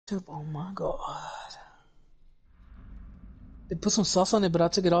Oh my god. They put some sauce on it, but I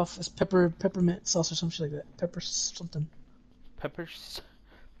took it off. It's peppermint sauce or some shit like that. Pepper something.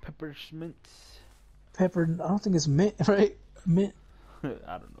 Peppermint. Pepper. I don't think it's mint, right? Mint. I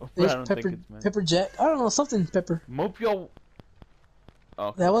don't know. I There's don't pepper. think it's mint. Pepper jack. I don't know. Something pepper. Mope yo.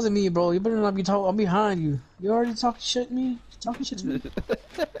 Okay. That wasn't me, bro. You better not be talking. I'm behind you. You already talking shit to me? Talking shit to me?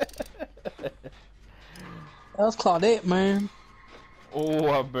 That was Claudette, man. Oh,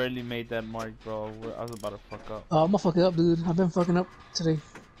 I barely made that mark, bro. I was about to fuck up. I'm gonna fuck it up, dude. I've been fucking up today.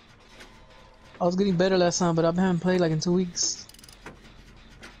 I was getting better last time, but I haven't played like in 2 weeks.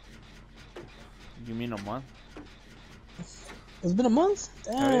 You mean a month? It's been a month?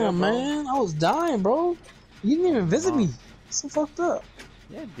 Damn, yeah, man. I was dying, bro. You didn't even visit me. So fucked up.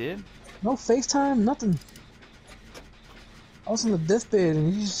 Yeah, it did. No FaceTime, nothing. I was on the deathbed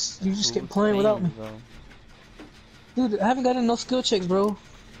and you just kept playing without me. Bro. Dude, I haven't gotten no skill checks, bro.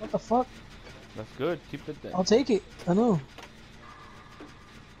 What the fuck? That's good. Keep it there. I'll take it. I know.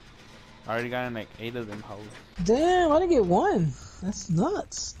 I already got in like 8 of them hoes. Damn, I didn't get one. That's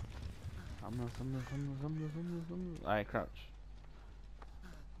nuts. Alright, crouch.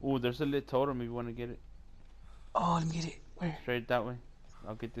 Ooh, there's a lit totem if you want to get it. Oh, let me get it. Where? Straight that way.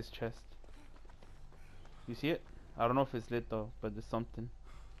 I'll get this chest. You see it? I don't know if it's lit though, but there's something.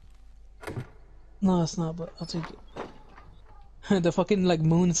 No, it's not, but I'll take it. The fucking like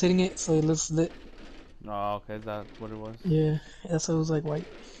moon is hitting it, so it looks lit. Oh, okay, that's what it was. Yeah, that's why it was like white.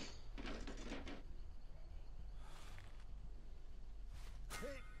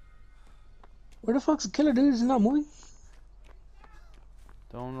 Where the fuck's the killer, dude? Is he not moving?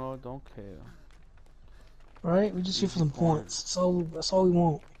 Don't know, don't care. Right? We just here for some points. So that's all we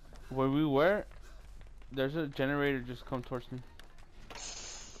want. Where we were, there's a generator just come towards me.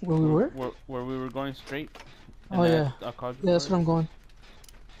 Where we were? Where we were going straight. Oh yeah. Yeah, that's where I'm going.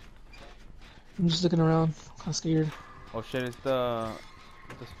 I'm just looking around. I'm kinda scared. Oh shit, it's the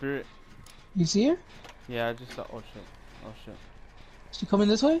spirit. You see her? Yeah, I just saw. Oh shit. Oh shit. She coming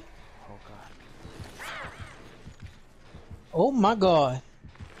this way? Oh god. Oh my god.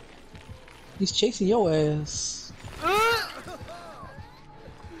 He's chasing your ass.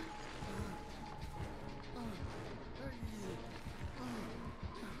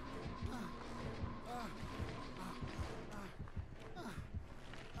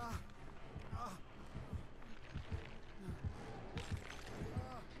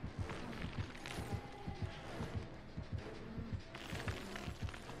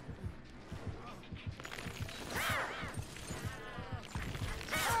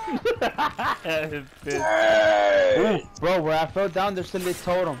 Ooh, bro, where I fell down, there's a lit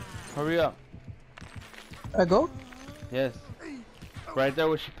totem. Hurry up. I go? Yes. Right there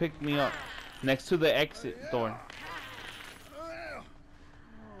where she picked me up. Next to the exit door.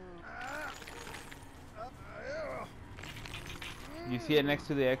 You see it next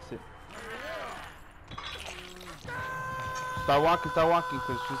to the exit. Start walking,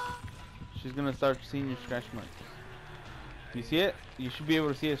 cause she's gonna start seeing your scratch marks. You see it? You should be able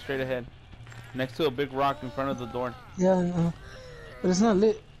to see it straight ahead. Next to a big rock in front of the door. Yeah, but it's not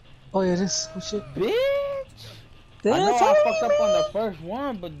lit. Oh yeah, it is. Oh shit. Bitch! Damn, I know I fucked up on the first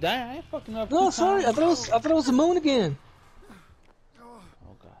one, but damn, I ain't fucking up. No, sorry. I thought it was the moon again.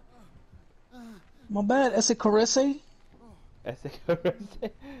 Oh god. My bad. Ese Caresse?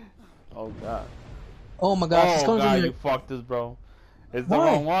 Oh god. Oh my gosh, it's Oh coming god, from you here. fucked us, bro. It's the Why?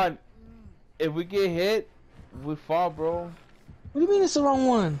 wrong one. If we get hit, we fall, bro. What do you mean it's the wrong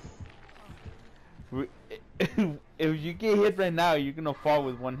one? If you get hit right now, you're gonna fall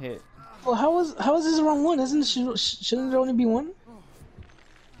with one hit. Well, how is this the wrong one? Shouldn't there only be one?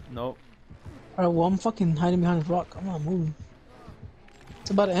 Nope. Alright, well I'm fucking hiding behind this rock. I'm not moving. It's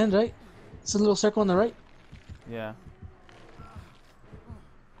about to end, right? It's a little circle on the right. Yeah.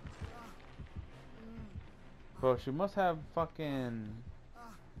 Bro, she must have fucking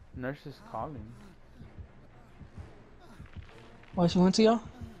nurses calling. Why she went to y'all?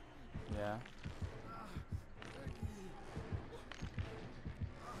 Yeah.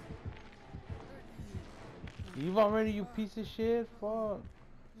 You've already, you piece of shit? Fuck.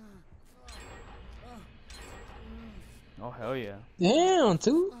 Oh, hell yeah. Damn,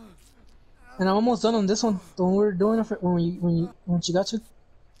 two. And I'm almost done on this one. The one we were doing it when she got you.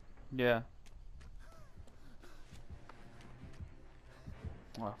 Yeah.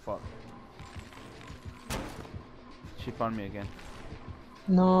 Oh, fuck. She found me again.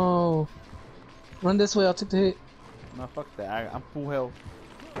 No. Run this way, I'll take the hit. No, fuck that. I'm full health.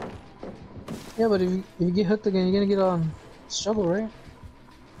 Yeah, but if you get hooked again, you're gonna get struggle, right?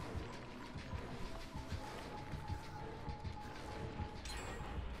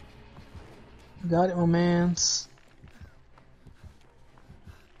 Got it, my mans.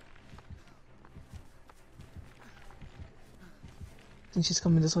 Think she's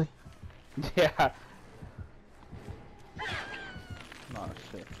coming this way. Yeah. Oh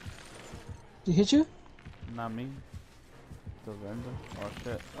shit. Did he hit you? Not me. The vendor. Oh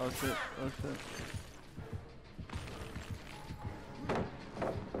shit. Oh shit. Oh shit.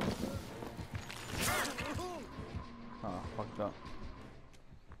 Oh, fucked up.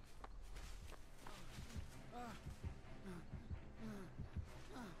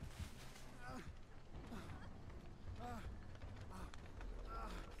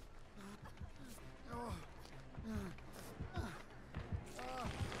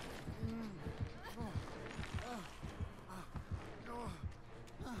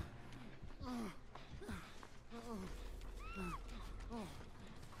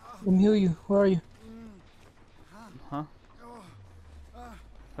 Let me heal you. Where are you? Huh?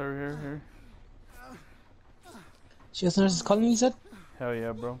 Here. She has nurses calling me, you said? Hell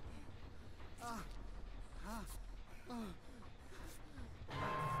yeah, bro.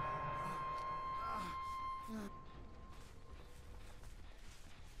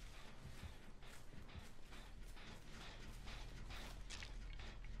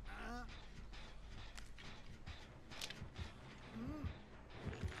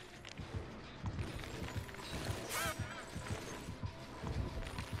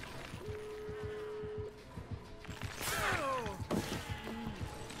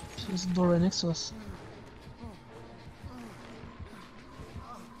 There's a door right next to us.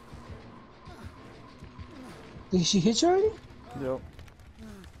 Did she hit you already? Yep.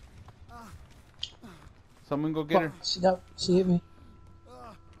 Someone go get her. She hit me.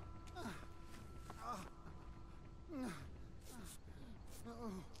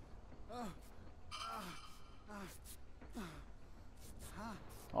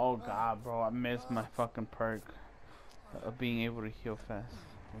 Oh god, bro, I missed my fucking perk of being able to heal fast.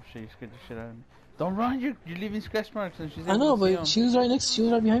 Oh shit, you scared the shit out of me. Don't run, you're leaving scratch marks and she's able I know, to see but 'em. she was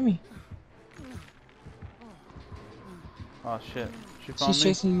right behind me. Oh shit, she found She's me.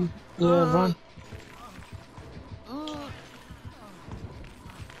 chasing you. Yeah, run.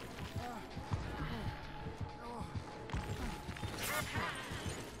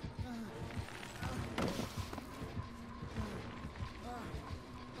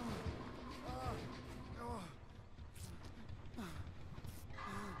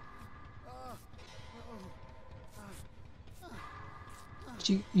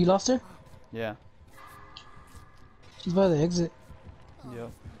 You lost her? Yeah. She's by the exit.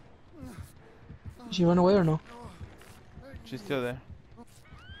 Yep. Did she run away or no? She's still there.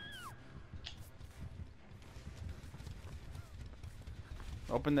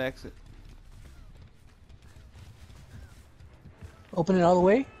 Open the exit. Open it all the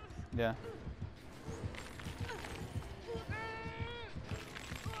way? Yeah.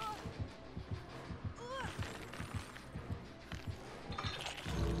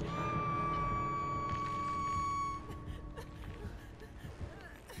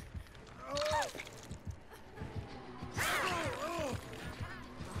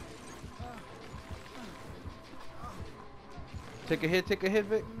 Take a hit,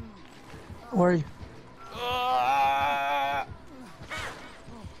 Vic. Where are you?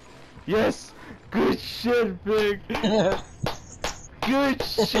 Yes! Good shit, Vic! Good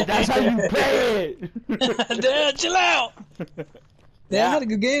shit, that's how you play it! Damn, chill out! Damn, I had a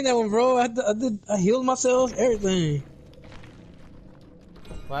good game that one, bro. I healed myself, everything.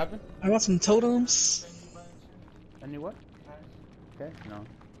 What happened? I got some totems. Any what? Okay, no.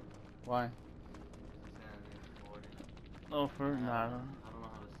 Why? Oh, for nah, I don't know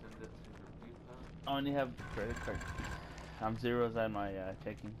how to send it to your PayPal. I only have credit card. I'm zeros at my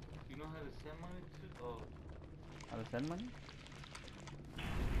checking. You know how to send money to? Oh. How to send money?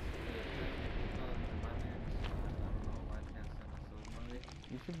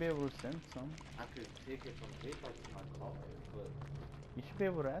 You should be able to send some. I could take it from PayPal to my card, but You should be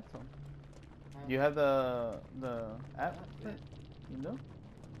able to add some. You have the app? You know?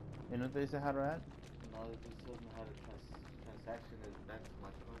 You know they say how to add? no, it just tells me how to transaction it back to my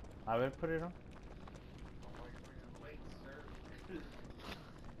card. I will put it on. Don't worry, wait,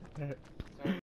 sir. Sorry.